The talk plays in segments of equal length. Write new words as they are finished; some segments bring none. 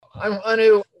I want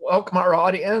to welcome our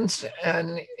audience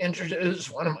and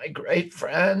introduce one of my great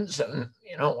friends and,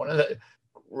 one of the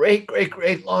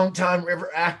great longtime river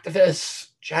activists,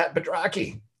 Chad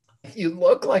Pedracky. You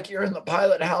look like you're in the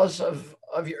pilot house of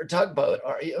your tugboat,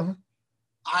 are you?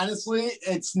 Honestly,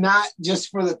 it's not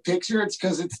just for the picture. It's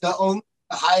because it's the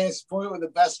highest point with the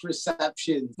best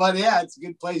reception. But yeah, it's a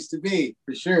good place to be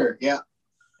for sure. Yeah.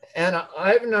 And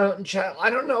I've known Chad. I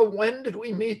don't know, when did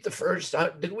we meet the first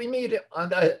time? Did we meet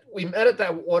we met at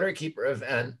that Waterkeeper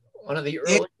event, one of the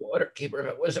early Waterkeeper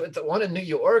events. Was it the one in New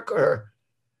York or?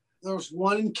 There was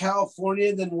one in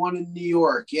California, then one in New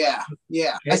York. Yeah.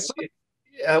 Yeah.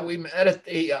 Yeah, we met at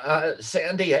the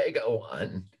San Diego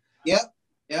one. Yep.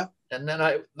 Yep. And then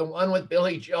the one with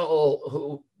Billy Joel,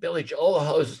 who Billy Joel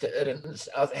hosted in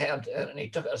Southampton, and he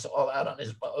took us all out on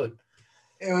his boat.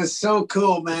 It was so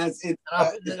cool, man.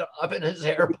 Up in his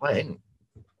airplane.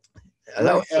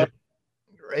 That was a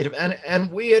great event.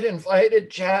 And we had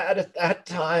invited Chad at that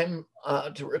time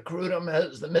to recruit him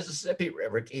as the Mississippi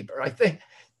River Keeper. I think,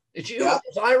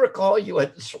 as I recall, you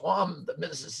had swum the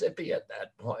Mississippi at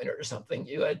that point or something.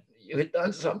 You had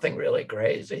done something really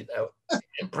crazy that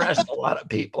impressed a lot of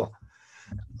people.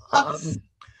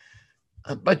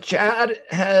 But Chad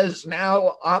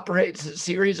now operates a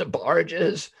series of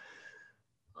barges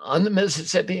on the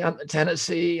Mississippi, on the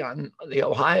Tennessee, on the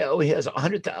Ohio. He has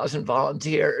 100,000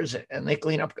 volunteers, and they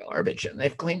clean up garbage. And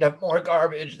they've cleaned up more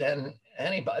garbage than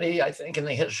anybody, I think, in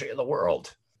the history of the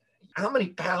world. How many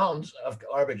pounds of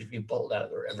garbage have you pulled out of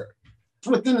the river?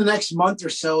 Within the next month or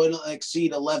so, it'll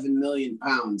exceed 11 million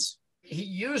pounds. He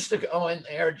used to go in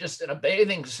there just in a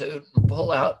bathing suit and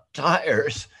pull out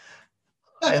tires.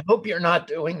 I hope you're not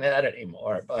doing that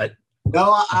anymore, but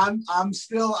no, I'm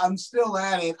still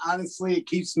at it. Honestly, it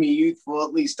keeps me youthful.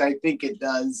 At least I think it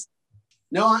does.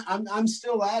 No, I'm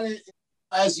still at it.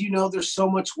 As you know, there's so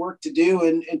much work to do,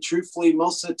 and truthfully,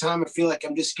 most of the time I feel like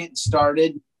I'm just getting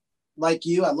started. Like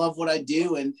you, I love what I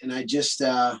do, and I just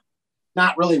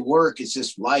not really work. It's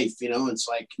just life, It's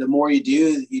like the more you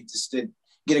do, you just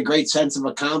get a great sense of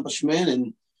accomplishment,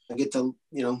 and I get to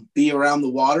be around the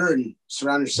water and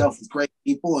surround yourself with great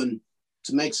people, and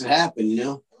it makes it happen,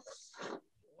 What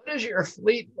does your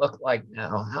fleet look like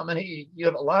now? How many? You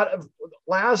have a lot of.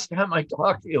 Last time I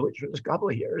talked to you, which was a couple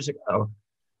of years ago,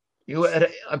 you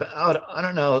had about, I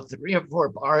don't know, 3 or 4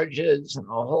 barges and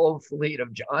a whole fleet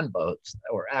of John boats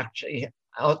that were actually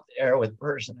out there with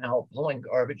personnel pulling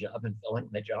garbage up and filling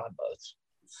the John boats.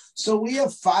 So we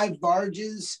have 5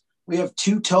 barges. We have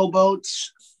 2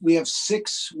 towboats. We have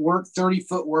 6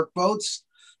 30-foot work boats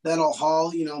that'll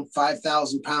haul,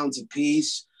 5,000 pounds a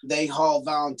piece. They haul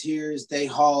volunteers. They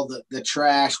haul the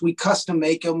trash. We custom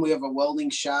make them. We have a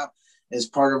welding shop as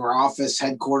part of our office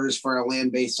headquarters for our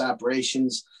land-based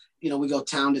operations. We go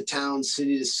town to town,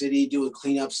 city to city, doing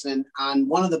cleanups. Then on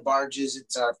one of the barges,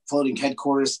 it's our floating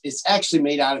headquarters. It's actually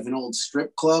made out of an old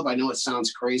strip club. I know it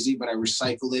sounds crazy, but I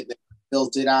recycled it and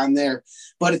built it on there.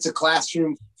 But it's a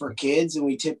classroom for kids, and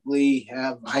we typically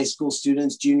have high school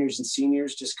students, juniors and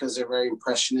seniors, just because they're very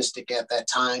impressionistic at that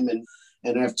time. And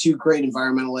I have 2 great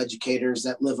environmental educators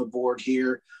that live aboard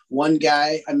here. One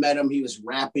guy, I met him, he was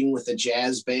rapping with a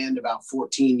jazz band about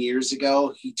 14 years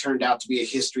ago. He turned out to be a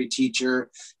history teacher.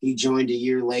 He joined a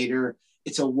year later.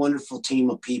 It's a wonderful team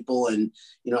of people, and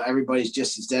everybody's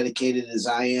just as dedicated as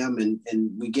I am, and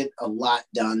we get a lot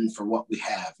done for what we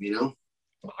have.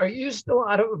 Are you still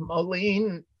out of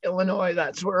Moline, Illinois?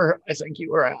 That's where I think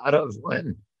you were out of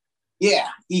when. Yeah,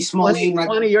 East Moline.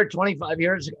 20 or 25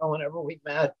 years ago, whenever we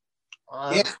met.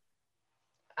 Yeah.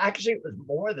 Actually, it was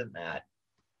more than that.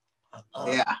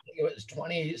 Yeah. I think it was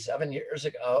 27 years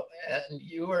ago, and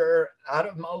you were out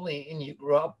of Moline. You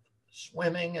grew up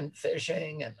swimming and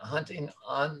fishing and hunting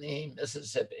on the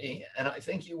Mississippi, and I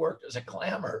think you worked as a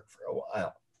clammer for a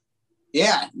while.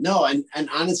 Yeah, no, and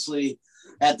honestly,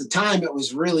 at the time, it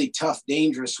was really tough,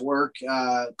 dangerous work.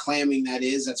 Clamming,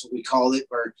 that's what we called it,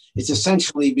 where it's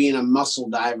essentially being a mussel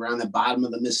diver on the bottom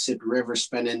of the Mississippi River,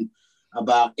 spending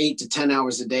about 8 to 10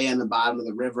 hours a day on the bottom of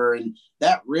the river. And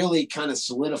that really kind of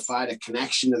solidified a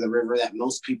connection to the river that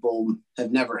most people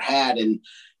have never had. And,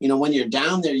 when you're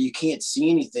down there, you can't see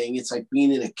anything. It's like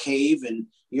being in a cave, and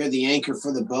you're the anchor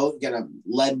for the boat, you got a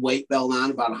lead weight belt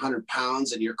on, about 100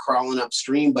 pounds, and you're crawling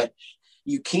upstream, but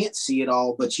you can't see it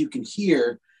all, but you can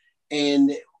hear.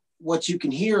 And what you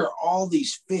can hear are all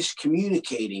these fish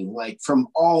communicating, like from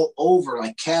all over.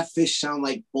 Like catfish sound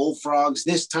like bullfrogs.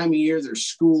 This time of year, they're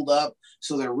schooled up,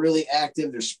 so they're really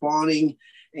active. They're spawning,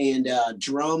 and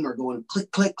drum are going click,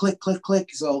 click, click, click,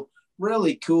 click. So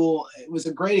really cool. It was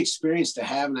a great experience to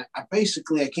have. And I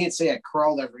can't say I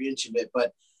crawled every inch of it,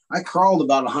 but I crawled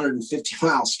about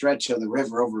 150-mile stretch of the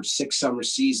river over 6 summer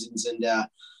seasons. And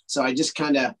so I just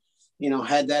kind of,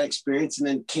 had that experience, and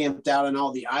then camped out on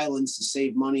all the islands to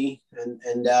save money.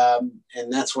 And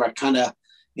that's where I kind of,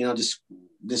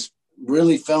 just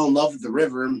really fell in love with the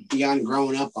river and beyond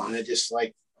growing up on it. Just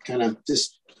like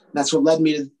that's what led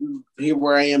me to here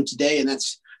where I am today. And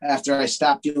that's after I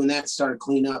stopped doing that, started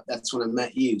cleaning up. That's when I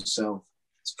met you. So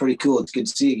it's pretty cool. It's good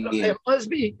to see you again.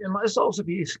 It must also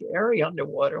be scary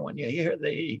underwater when you hear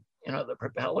the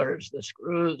propellers, the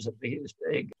screws of these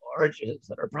big barges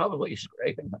that are probably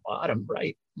scraping the bottom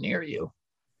right near you.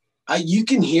 You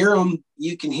can hear them.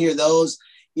 You can hear those.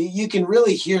 You can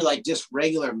really hear like just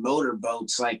regular motor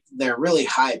boats, like they're really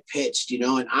high pitched,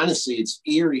 and honestly, it's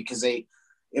eerie because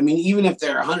even if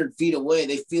they're 100 feet away,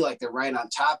 they feel like they're right on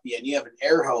top of you, and you have an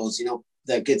air hose,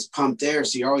 that gets pumped air.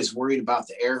 So you're always worried about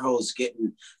the air hose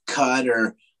getting cut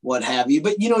or what have you.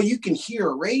 But, you can hear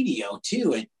a radio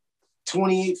too at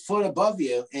 28 foot above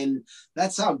you. And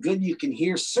that's how good you can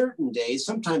hear certain days.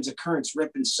 Sometimes the current's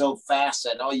ripping so fast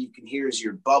that all you can hear is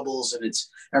your bubbles and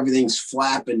everything's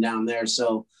flapping down there.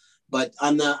 So, but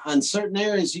on certain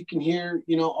areas, you can hear,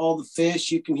 all the fish,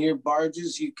 you can hear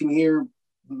barges, you can hear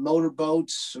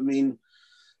motorboats.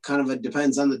 Kind of it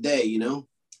depends on the day,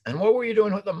 And what were you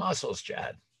doing with the mussels,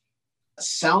 Chad?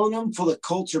 Selling them for the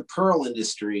culture pearl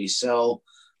industry. So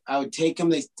I would take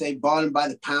them. They bought them by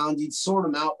the pound. You'd sort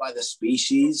them out by the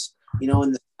species, in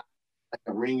like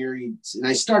a ringer. And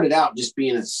I started out just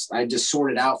I just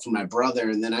sorted out for my brother,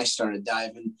 and then I started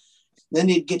diving. Then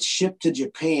they'd get shipped to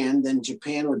Japan. Then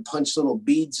Japan would punch little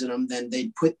beads in them. Then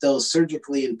they'd put those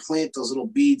surgically implant those little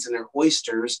beads in their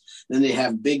oysters. Then they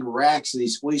have big racks of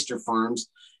these oyster farms.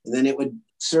 And then it would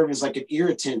serve as like an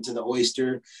irritant to the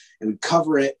oyster. It would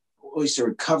cover it. Oyster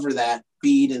would cover that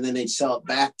bead, and then they'd sell it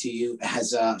back to you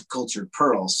as a cultured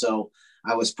pearl. So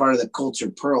I was part of the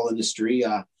cultured pearl industry.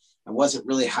 I wasn't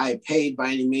really high paid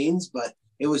by any means, but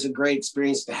it was a great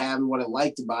experience to have. And what I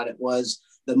liked about it was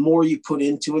the more you put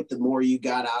into it, the more you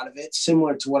got out of it,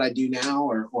 similar to what I do now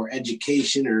or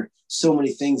education or so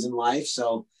many things in life.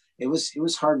 So it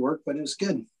was hard work, but it was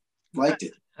good. Liked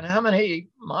it. And how many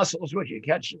mussels would you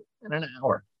catch in an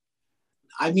hour?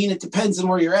 It depends on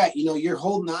where you're at. You're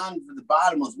holding on to the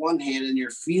bottom with one hand and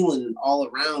you're feeling all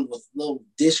around with little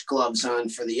dish gloves on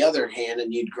for the other hand,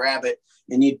 and you'd grab it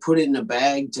and you'd put it in a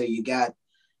bag till you got,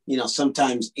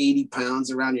 sometimes 80 pounds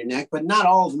around your neck, but not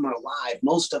all of them are alive.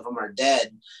 Most of them are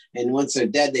dead. And once they're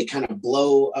dead, they kind of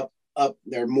blow up.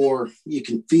 They're more, you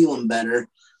can feel them better.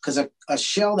 Because a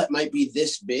shell that might be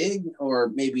this big,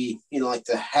 or maybe, like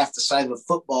half the size of a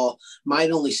football, might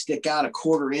only stick out a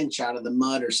 1/4 inch out of the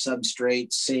mud or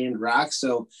substrate, sand, rock.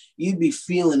 So you'd be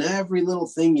feeling every little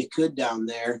thing you could down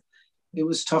there. It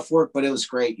was tough work, but it was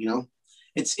great.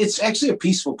 It's actually a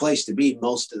peaceful place to be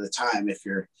most of the time if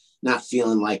you're not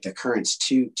feeling like the current's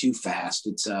too fast.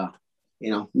 It's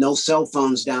no cell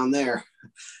phones down there.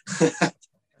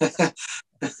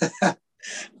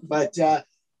 But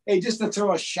hey, just to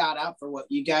throw a shout out for what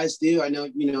you guys do. I know,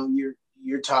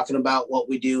 you're talking about what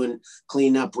we do and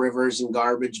clean up rivers and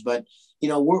garbage, but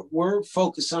we're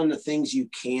focused on the things you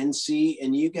can see,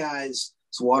 and you guys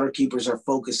as water keepers are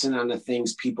focusing on the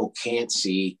things people can't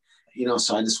see.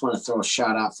 So I just want to throw a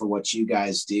shout out for what you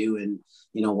guys do, and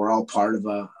we're all part of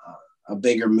a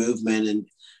bigger movement,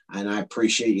 and I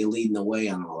appreciate you leading the way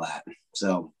on all that.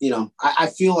 So I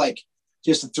feel like,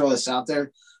 just to throw this out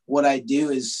there, what I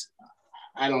do is,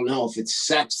 I don't know if it's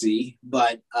sexy,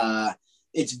 but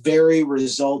it's very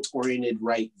result oriented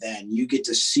right then. You get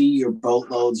to see your boat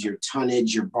loads, your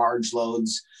tonnage, your barge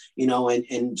loads,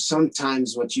 and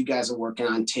sometimes what you guys are working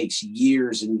on takes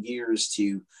years and years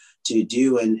to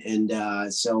do.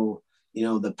 And so,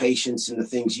 the patience and the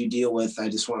things you deal with, I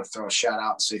just want to throw a shout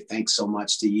out and say thanks so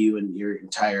much to you and your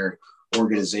entire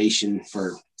organization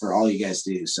for all you guys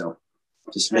do. So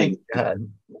just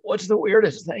what's the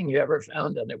weirdest thing you ever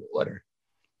found underwater?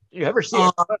 Do you ever see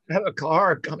have a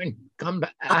car come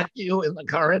at you in the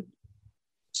current?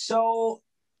 So,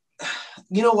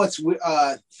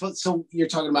 so you're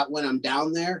talking about when I'm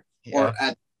down there, or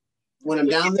when I'm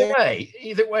down there?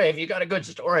 Either way, if you got a good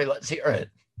story, let's hear it.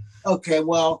 Okay,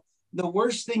 well, the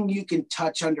worst thing you can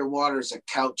touch underwater is a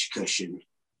couch cushion,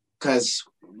 because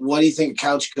what do you think a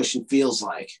couch cushion feels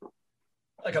like?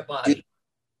 Like a body.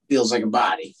 Feels like a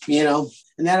body, and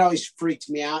that always freaked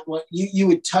me out. What you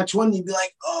would touch one, you'd be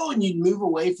like, oh, and you'd move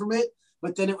away from it,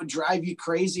 but then it would drive you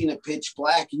crazy in a pitch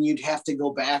black, and you'd have to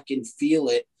go back and feel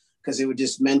it because it would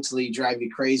just mentally drive you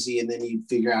crazy, and then you'd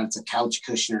figure out it's a couch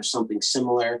cushion or something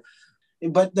similar.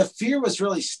 But the fear was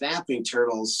really snapping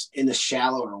turtles in the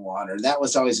shallower water. That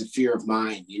was always a fear of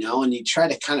mine, and you try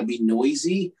to kind of be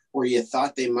noisy where you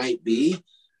thought they might be.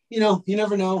 You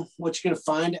never know what you're going to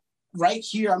find. Right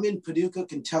here, I'm in Paducah,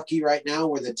 Kentucky right now,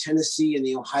 where the Tennessee and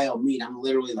the Ohio meet. I'm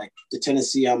literally like the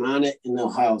Tennessee, I'm on it, and the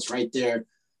Ohio's right there.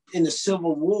 In the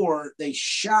Civil War, they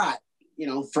shot,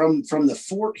 from the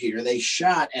fort here, they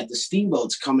shot at the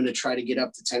steamboats coming to try to get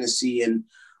up to Tennessee and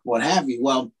what have you.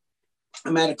 Well,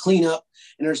 I'm at a cleanup,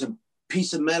 and there's a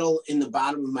piece of metal in the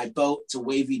bottom of my boat. It's a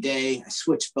wavy day. I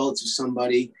switched boats with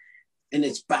somebody, and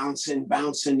it's bouncing,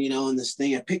 in this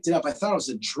thing. I picked it up. I thought it was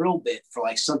a drill bit for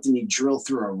like something you drill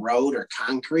through a road or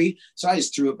concrete. So I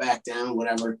just threw it back down,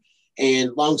 whatever.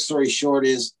 And long story short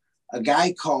is a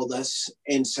guy called us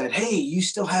and said, hey, you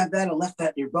still have that? I left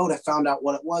that in your boat. I found out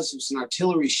what it was. It was an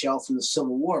artillery shell from the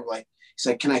Civil War. Like, he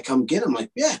said, can I come get him?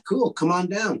 Like, yeah, cool. Come on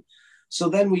down. So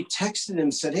then we texted him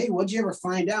and said, hey, what'd you ever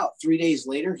find out? 3 days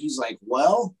later, he's like,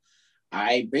 well,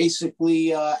 I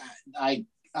basically,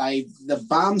 the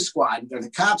bomb squad, or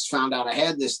the cops found out I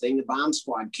had this thing. The bomb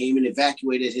squad came and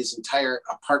evacuated his entire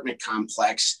apartment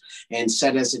complex and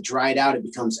said as it dried out, it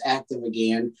becomes active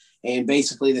again. And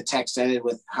basically the text ended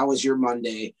with, how was your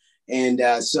Monday?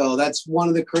 And so that's one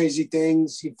of the crazy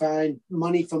things. You find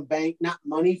money from not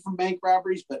money from bank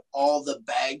robberies, but all the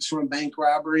bags from a bank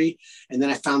robbery. And then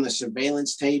I found the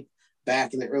surveillance tape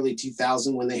back in the early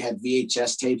 2000s when they had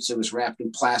VHS tapes. It was wrapped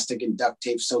in plastic and duct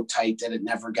tape so tight that it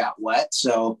never got wet.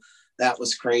 So that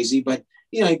was crazy. But,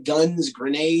 guns,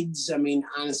 grenades, I mean,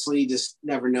 honestly, just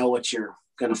never know what you're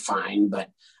going to find. But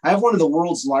I have one of the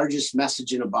world's largest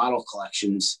message in a bottle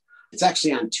collections. It's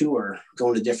actually on tour,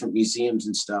 going to different museums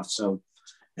and stuff. So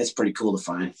it's pretty cool to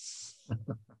find.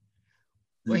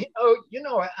 Well,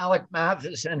 Alec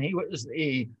Matheson, he was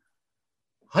the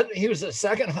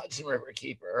second Hudson River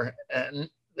keeper, and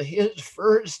his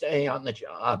first day on the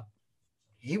job,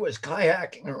 he was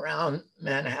kayaking around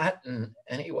Manhattan,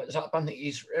 and he was up on the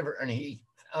East River, and he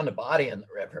found a body in the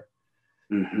river.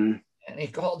 Mm-hmm. And he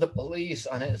called the police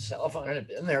on his cell phone, and it had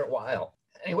been there a while.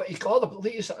 Anyway, he called the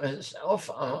police on his cell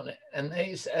phone, and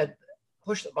they said,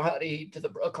 push the body to the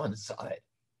Brooklyn side.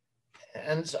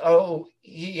 And so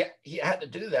he had to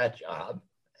do that job.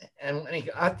 And when he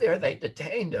got there, they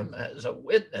detained him as a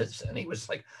witness. And he was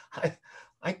like,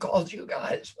 I called you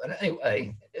guys. But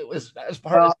anyway, that was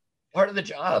part of the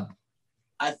job.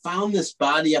 I found this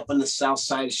body up on the south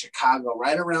side of Chicago,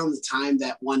 right around the time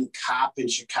that one cop in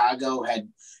Chicago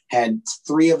had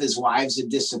 3 of his wives had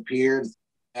disappeared.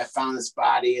 I found this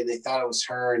body, and they thought it was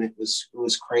her, and it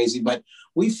was crazy. But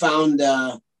we found,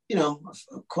 not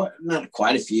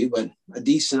quite a few, but a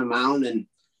decent amount. And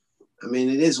I mean,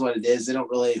 it is what it is. They don't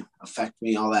really affect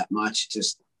me all that much. It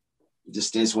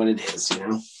just is what it is,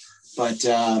 But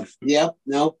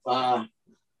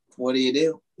what do you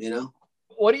do,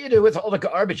 What do you do with all the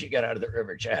garbage you get out of the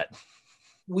river, Chad?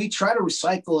 We try to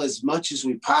recycle as much as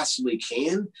we possibly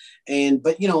can.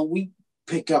 But we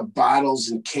pick up bottles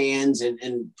and cans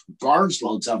and barge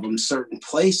loads of them certain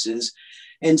places.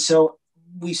 And so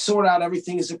we sort out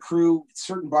everything as a crew.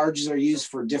 Certain barges are used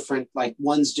for different, like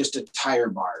one's just a tire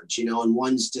barge, and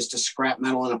one's just a scrap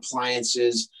metal and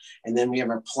appliances. And then we have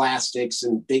our plastics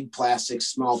and big plastics,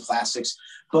 small plastics.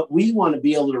 But we want to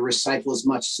be able to recycle as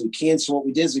much as we can. So what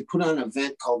we did is we put on an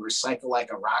event called Recycle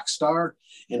Like a Rock Star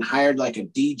and hired like a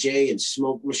DJ and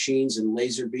smoke machines and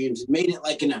laser beams. It made it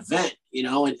like an event,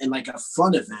 and like a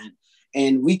fun event.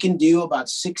 And we can do about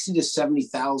 60 to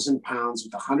 70,000 pounds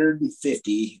with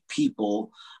 150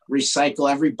 people. Recycle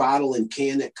every bottle and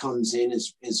can that comes in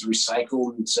is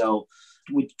recycled. And so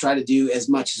we try to do as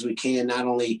much as we can, not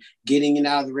only getting it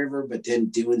out of the river, but then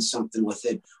doing something with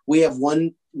it. We have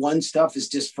one stuff is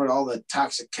just for all the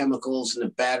toxic chemicals and the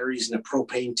batteries and the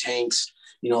propane tanks.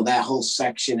 That whole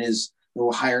section is,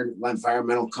 we'll hire an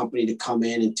environmental company to come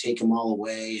in and take them all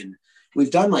away. And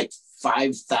we've done like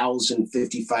 5,000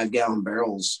 55-gallon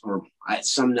barrels, or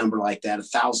some number like that,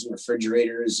 1,000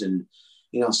 refrigerators. And,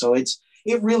 so it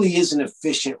really is an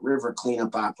efficient river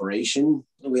cleanup operation.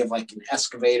 We have like an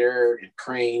excavator and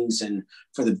cranes, and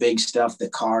for the big stuff, the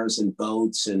cars and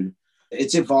boats, and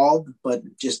it's evolved, but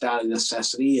just out of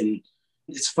necessity. And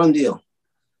it's a fun deal.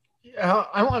 Yeah,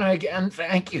 I want to again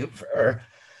thank you for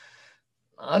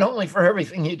not only for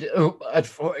everything you do, but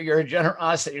for your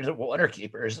generosity to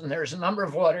waterkeepers. And there's a number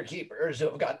of waterkeepers who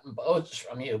have gotten boats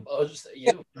from you, boats that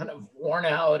you've kind of worn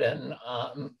out. And,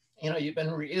 you've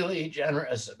been really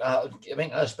generous about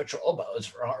giving us patrol boats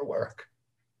for our work.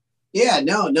 Yeah,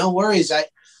 no worries.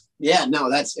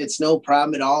 It's no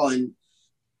problem at all. And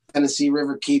Tennessee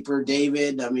River Keeper,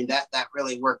 David, I mean, that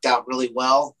really worked out really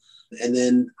well. And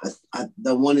then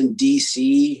the one in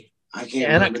DC, I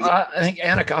can't remember. I think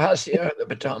Anacostia, the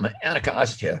Potomac.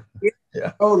 Anacostia.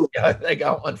 Yeah, totally. Yeah, they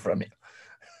got one from you.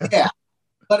 Yeah.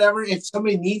 whatever, if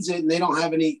somebody needs it and they don't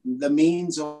have the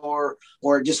means, or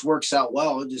it just works out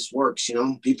well, it just works.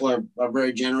 People are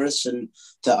very generous and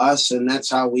to us, and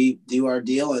that's how we do our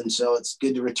deal. And so it's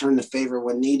good to return the favor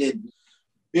when needed.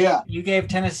 Yeah. You gave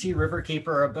Tennessee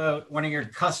Riverkeeper a boat, one of your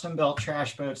custom built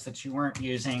trash boats that you weren't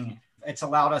using. It's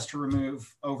allowed us to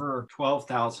remove over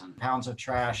 12,000 pounds of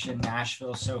trash in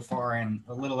Nashville so far in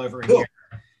a little over a year.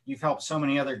 You've helped so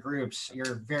many other groups.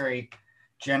 You're very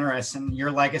generous, and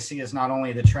your legacy is not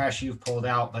only the trash you've pulled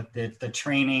out, but the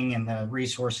training and the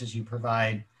resources you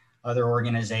provide other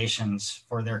organizations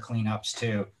for their cleanups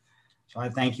too. So I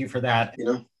thank you for that.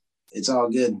 It's all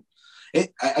good.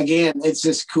 It's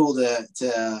just cool to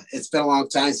it's been a long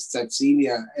time since I've seen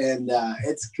you, and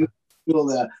it's cool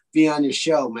to be on your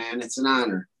show, man. It's an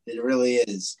honor. It really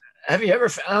is. Have you ever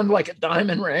found like a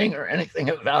diamond ring or anything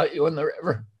of value in the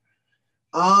river?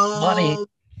 Money?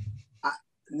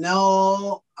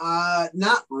 No,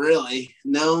 not really.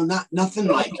 No, nothing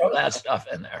like throw that stuff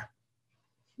in there.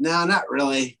 No, not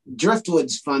really.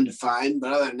 Driftwood's fun to find,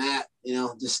 but other than that,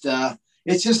 just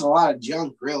it's just a lot of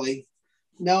junk, really.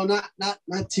 No, not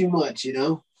too much,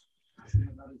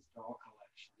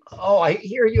 Oh, I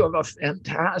hear you have a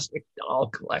fantastic doll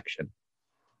collection.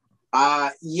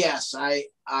 Yes, I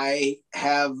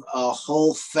have a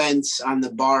whole fence on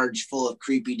the barge full of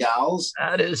creepy dolls.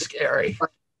 That is scary.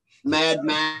 Mad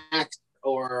Max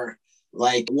or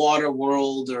like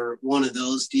Waterworld or one of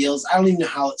those deals. I don't even know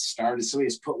how it started. Somebody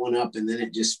just put one up and then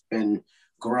it just been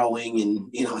growing,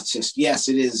 and it's just, yes,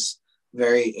 it is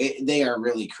they are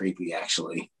really creepy,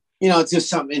 actually. It's just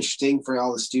something interesting for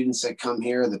all the students that come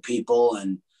here, the people,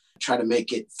 and try to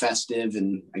make it festive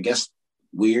and I guess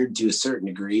weird to a certain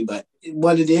degree. But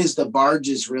what it is, the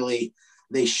barges really,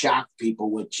 they shock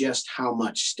people with just how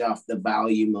much stuff, the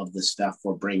volume of the stuff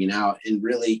we're bringing out, and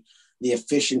really the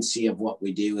efficiency of what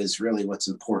we do is really what's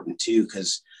important too,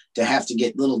 because to have to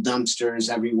get little dumpsters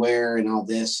everywhere and all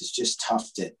this is just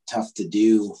tough to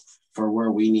do for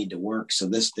where we need to work. So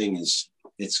this thing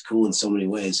it's cool in so many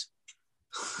ways.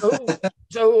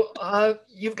 So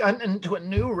you've gotten into a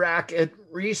new racket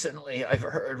recently, I've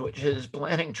heard, which is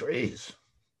planting trees.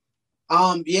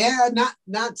 Yeah, not.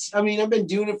 I mean, I've been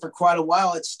doing it for quite a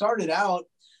while. It started out,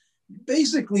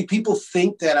 basically, people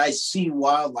think that I see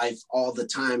wildlife all the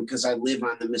time because I live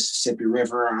on the Mississippi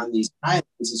River on these islands.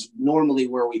 Is normally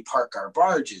where we park our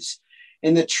barges.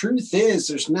 And the truth is,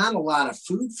 there's not a lot of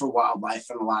food for wildlife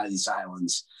on a lot of these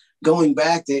islands. Going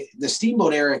back, the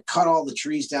steamboat era cut all the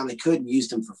trees down they could and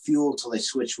used them for fuel till they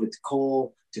switched with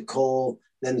coal to coal.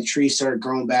 Then the trees started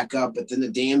growing back up, but then the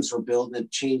dams were built and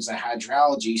it changed the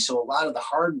hydrology. So a lot of the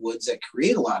hardwoods that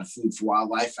create a lot of food for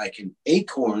wildlife, like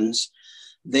acorns,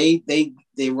 they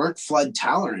weren't flood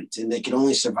tolerant and they could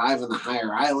only survive on the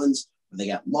higher islands. They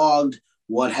got logged,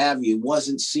 what have you.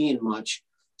 Wasn't seeing much.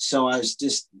 So I was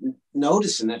just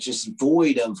noticing that just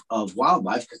void of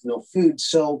wildlife because no food.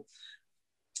 So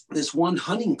this one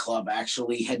hunting club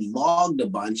actually had logged a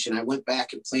bunch, and I went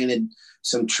back and planted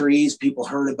some trees. People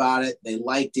heard about it. They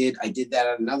liked it. I did that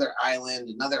on another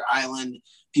island.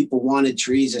 People wanted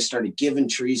trees. I started giving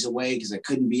trees away because I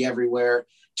couldn't be everywhere.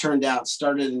 Turned out,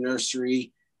 started a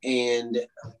nursery, and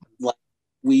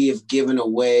we have given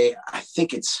away, I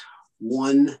think it's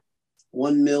 1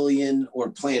 million, or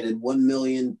planted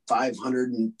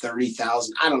 1,530,000.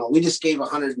 I don't know. We just gave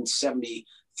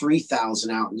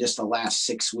 173,000 out in just the last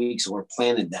 6 weeks, or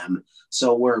planted them.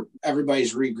 So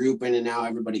everybody's regrouping, and now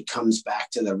everybody comes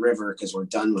back to the river because we're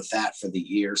done with that for the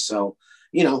year. So,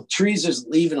 trees is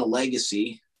leaving a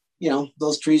legacy.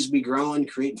 Those trees will be growing,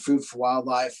 creating food for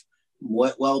wildlife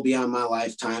well beyond my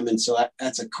lifetime. And so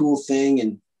that's a cool thing.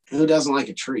 And who doesn't like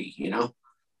a tree?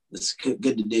 It's good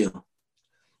to do.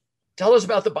 Tell us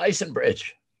about the Bison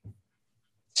Bridge.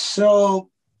 So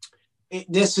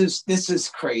this is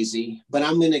crazy, but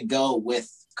I'm going to go with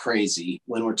crazy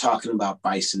when we're talking about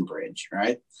Bison Bridge,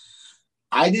 right?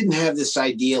 I didn't have this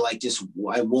idea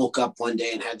I woke up one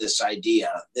day and had this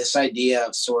idea. This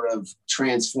idea sort of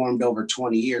transformed over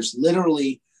 20 years.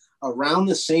 Literally around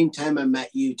the same time I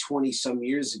met you 20 some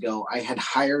years ago, I had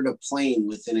hired a plane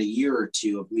within a year or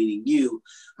two of meeting you.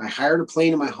 I hired a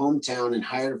plane in my hometown and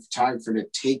hired a photographer to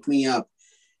take me up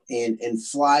and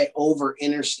fly over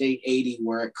Interstate 80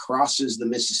 where it crosses the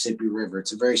Mississippi River.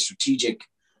 It's a very strategic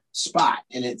spot,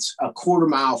 and it's a quarter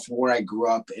mile from where I grew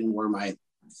up and where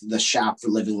the shop for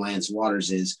Living Lands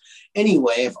Waters is.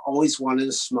 Anyway, I've always wanted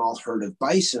a small herd of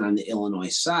bison on the Illinois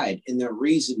side. And the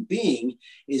reason being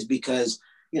is because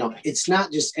it's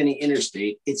not just any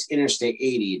interstate, it's Interstate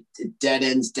 80. It dead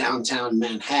ends downtown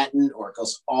Manhattan, or it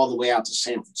goes all the way out to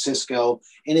San Francisco.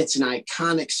 And it's an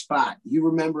iconic spot. You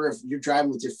remember, if you're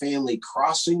driving with your family,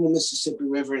 crossing the Mississippi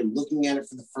River and looking at it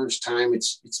for the first time,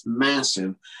 it's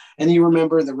massive. And you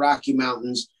remember the Rocky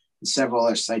Mountains and several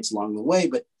other sites along the way.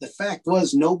 But the fact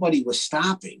was, nobody was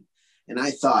stopping. And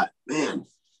I thought, man,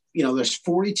 there's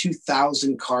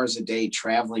 42,000 cars a day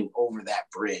traveling over that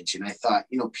bridge. And I thought,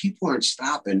 people aren't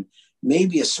stopping.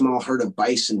 Maybe a small herd of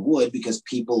bison would, because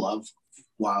people love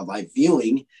wildlife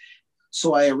viewing.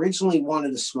 So I originally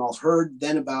wanted a small herd.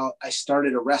 Then I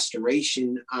started a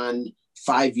restoration on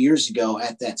 5 years ago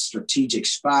at that strategic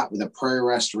spot with a prairie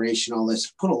restoration, all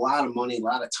this. Put a lot of money, a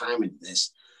lot of time into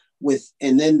this.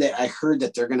 And then I heard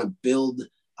that they're going to build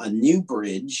a new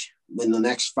bridge in the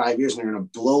next 5 years, and they're going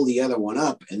to blow the other one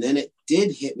up. And then it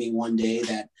did hit me one day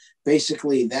that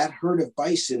basically that herd of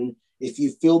bison, if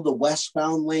you filled the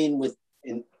westbound lane with,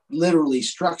 and literally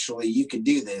structurally, you could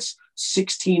do this,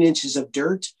 16 inches of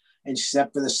dirt, and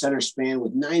except for the center span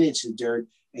with 9 inches of dirt,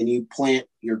 and you plant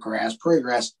your grass, prairie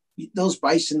grass, those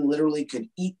bison literally could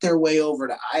eat their way over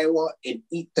to Iowa and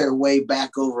eat their way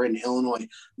back over in Illinois.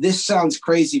 This sounds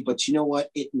crazy, but you know what?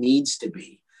 It needs to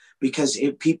be. Because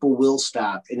people will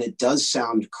stop, and it does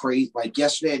sound crazy. Like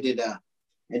yesterday, I did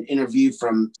an interview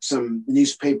from some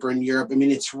newspaper in Europe. I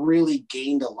mean, it's really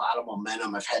gained a lot of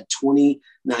momentum. I've had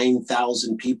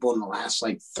 29,000 people in the last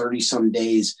 30 some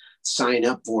days sign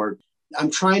up for it.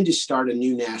 I'm trying to start a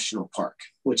new national park,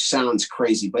 which sounds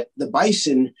crazy, but the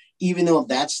bison, even though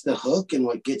that's the hook and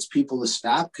what gets people to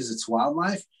stop because it's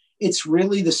wildlife, it's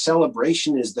really the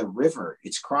celebration is the river.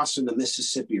 It's crossing the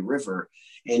Mississippi River.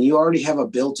 And you already have a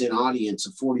built-in audience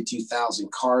of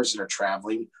 42,000 cars that are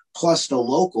traveling, plus the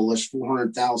local, there's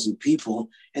 400,000 people.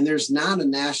 And there's not a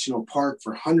national park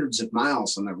for hundreds of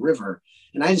miles on the river.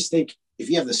 And I just think if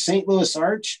you have the St. Louis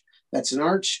Arch, that's an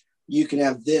arch, you can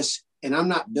have this. And I'm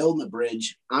not building a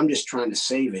bridge. I'm just trying to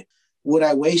save it. Would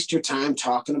I waste your time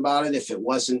talking about it if it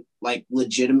wasn't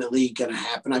legitimately going to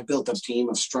happen? I built a team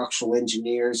of structural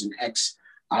engineers and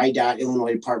IDOT,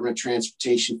 Illinois Department of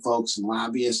Transportation folks and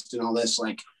lobbyists and all this.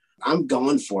 I'm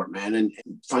going for it, man. And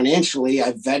financially,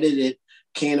 I vetted it.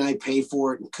 Can I pay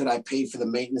for it? And could I pay for the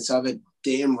maintenance of it?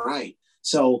 Damn right.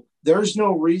 So there's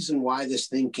no reason why this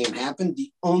thing can't happen.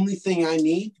 The only thing I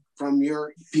need from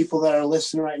your people that are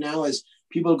listening right now is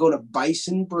people to go to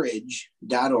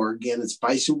bisonbridge.org. Again, it's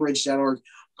bisonbridge.org.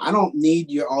 I don't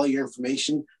need all your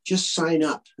information. Just sign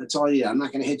up. That's all I need. I'm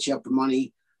not going to hit you up for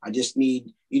money. I just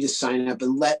need you to sign up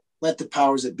and let the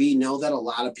powers that be know that a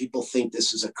lot of people think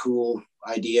this is a cool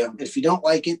idea. If you don't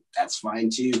like it, that's fine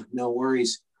too. No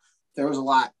worries. There was a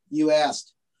lot. You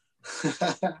asked.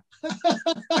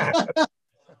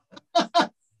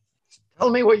 Tell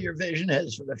me what your vision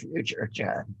is for the future,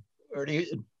 Chad. Where do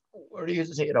you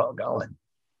see it all going?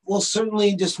 Well,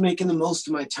 certainly just making the most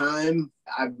of my time.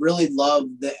 I really love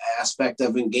the aspect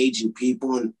of engaging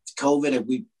people. And COVID,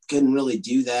 we couldn't really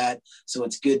do that. So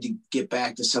it's good to get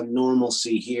back to some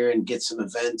normalcy here and get some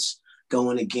events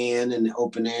going again in the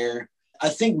open air. I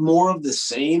think more of the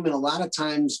same. And a lot of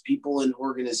times people in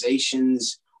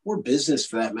organizations or business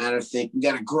for that matter think we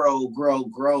got to grow.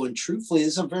 And truthfully,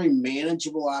 it's a very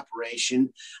manageable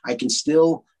operation. I can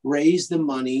still raise the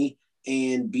money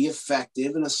and be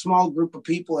effective. And a small group of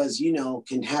people, as you know,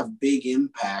 can have big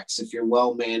impacts if you're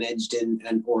well managed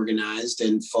and organized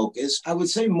and focused. I would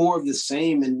say more of the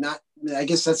same, and not, I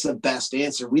guess that's the best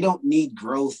answer. We don't need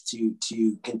growth to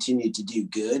continue to do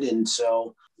good. And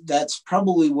so that's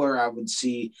probably where I would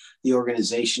see the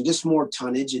organization, just more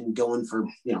tonnage and going for,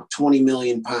 20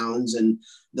 million pounds and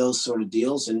those sort of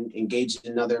deals, and engaging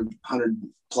another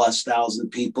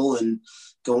 100,000+ people and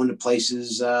going to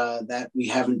places that we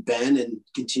haven't been, and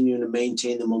continuing to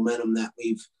maintain the momentum that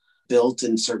we've built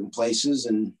in certain places.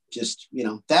 And just,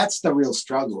 that's the real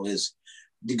struggle, is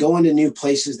to go into new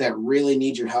places that really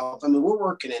need your help. I mean, we're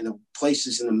working in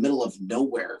places in the middle of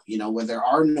nowhere, where there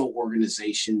are no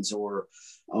organizations or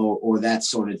that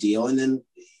sort of deal. And then,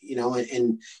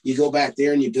 and you go back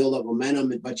there and you build up momentum,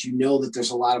 but that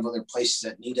there's a lot of other places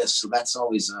that need us. So that's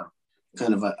always a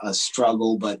kind of a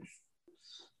struggle, but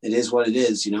it is what it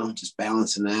is, just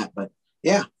balancing that. But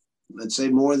yeah, I'd say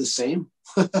more of the same.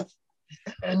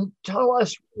 And tell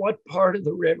us what part of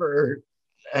the river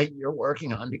you're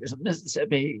working on, because the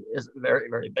Mississippi is a very,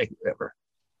 very big river.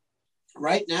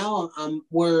 Right now,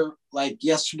 we're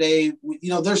yesterday,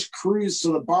 there's crews.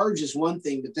 So the barge is one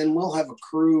thing, but then we'll have a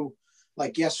crew.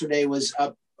 Like yesterday was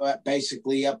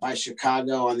basically up by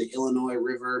Chicago on the Illinois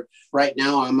River. Right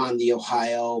now I'm on the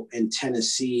Ohio and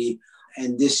Tennessee.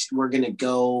 And we're going to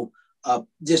go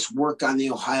just work on the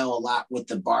Ohio a lot with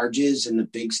the barges and the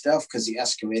big stuff because the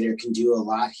excavator can do a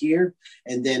lot here.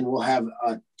 And then we'll have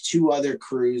 2 other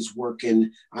crews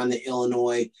working on the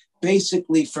Illinois,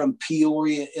 basically from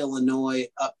Peoria, Illinois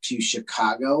up to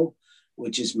Chicago,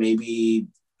 which is maybe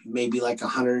like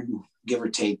 100, give or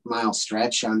take, mile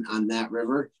stretch on that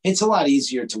river. It's a lot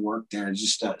easier to work there. It's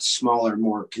just a smaller,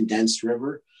 more condensed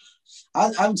river.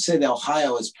 I would say that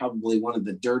Ohio is probably one of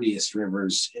the dirtiest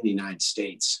rivers in the United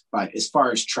States, but as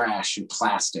far as trash and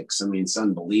plastics, I mean, it's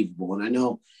unbelievable. And I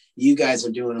know you guys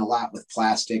are doing a lot with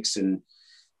plastics, and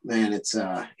man, it's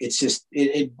just,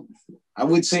 I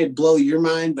would say it'd blow your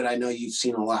mind, but I know you've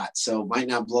seen a lot, so it might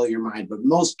not blow your mind, but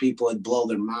most people would blow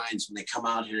their minds when they come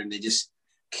out here and they just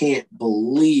can't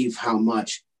believe how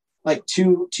much. Like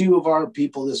two of our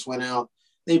people this went out,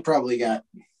 they probably got,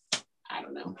 I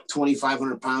don't know,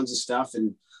 2,500 pounds of stuff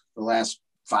in the last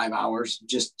 5 hours,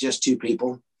 just 2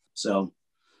 people. So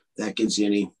that gives you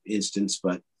any instance,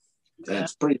 but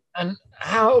that's pretty. And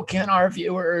how can our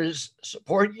viewers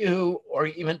support you, or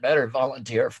even better,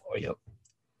 volunteer for you?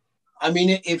 I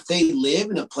mean, if they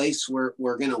live in a place where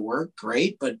we're going to work,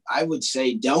 great. But I would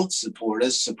say don't support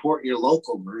us. Support your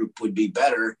local group would be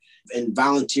better, and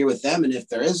volunteer with them. And if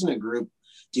there isn't a group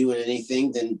doing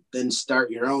anything, then start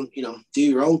your own, do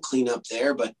your own cleanup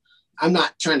there. But I'm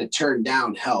not trying to turn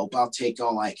down help. I'll take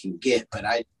all I can get, but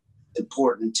it's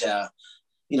important to,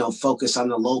 focus on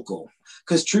the local,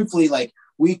 because truthfully, like,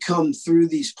 we come through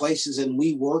these places and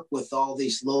we work with all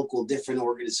these local different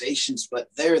organizations, but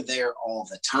they're there all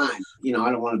the time. I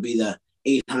don't want to be the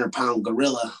 800-pound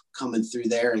gorilla coming through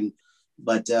there.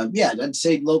 But I'd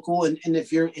say local. And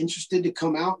if you're interested to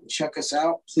come out and check us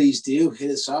out, please do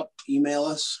hit us up, email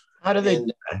us. How do they?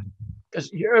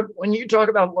 Because when you talk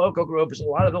about local groups, a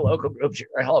lot of the local groups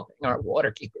you're helping are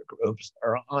waterkeeper groups that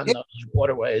are on those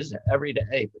waterways every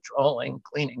day, patrolling,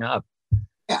 cleaning up,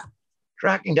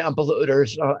 tracking down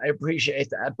polluters. So I appreciate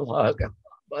that plug.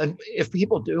 But if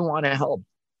people do want to help,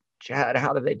 Chad,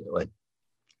 how do they do it?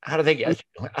 How do they get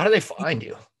you? How do they find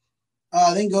you?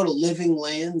 They can go to Living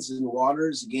Lands and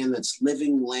Waters. Again, that's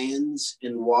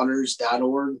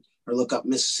livinglandsandwaters.org, or look up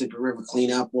Mississippi River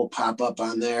Cleanup. We'll pop up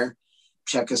on there.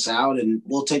 Check us out, and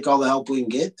we'll take all the help we can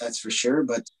get, that's for sure.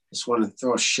 But just want to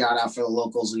throw a shout out for the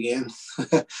locals again.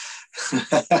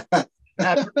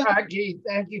 Matt Rocky,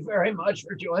 thank you very much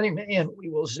for joining me, and we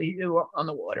will see you on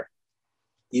the water.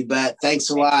 You bet. Thanks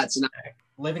a lot.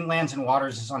 Living Lands and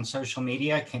Waters is on social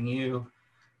media. Can you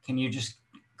just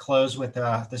close with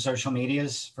the social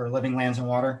medias for Living Lands and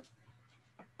Water?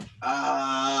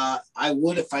 I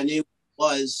would if I knew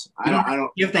what it was. I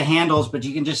don't. You have the handles, but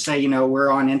you can just say,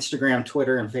 we're on Instagram,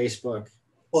 Twitter, and Facebook.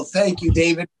 Well, thank you,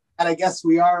 David. And I guess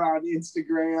we are on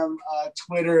Instagram,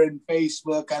 Twitter, and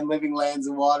Facebook on Living Lands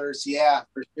and Waters. Yeah,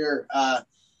 for sure.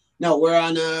 No, we're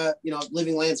on,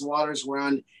 Living Lands and Waters. We're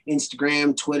on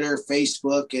Instagram, Twitter,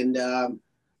 Facebook, and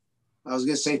I was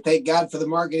going to say, thank God for the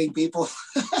marketing people.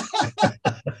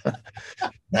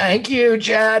 Thank you,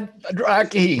 Chad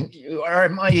Rocky. You are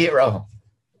my hero.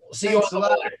 We'll see you on the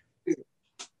water.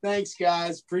 Thanks,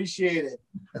 guys. Appreciate it.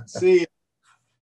 See you.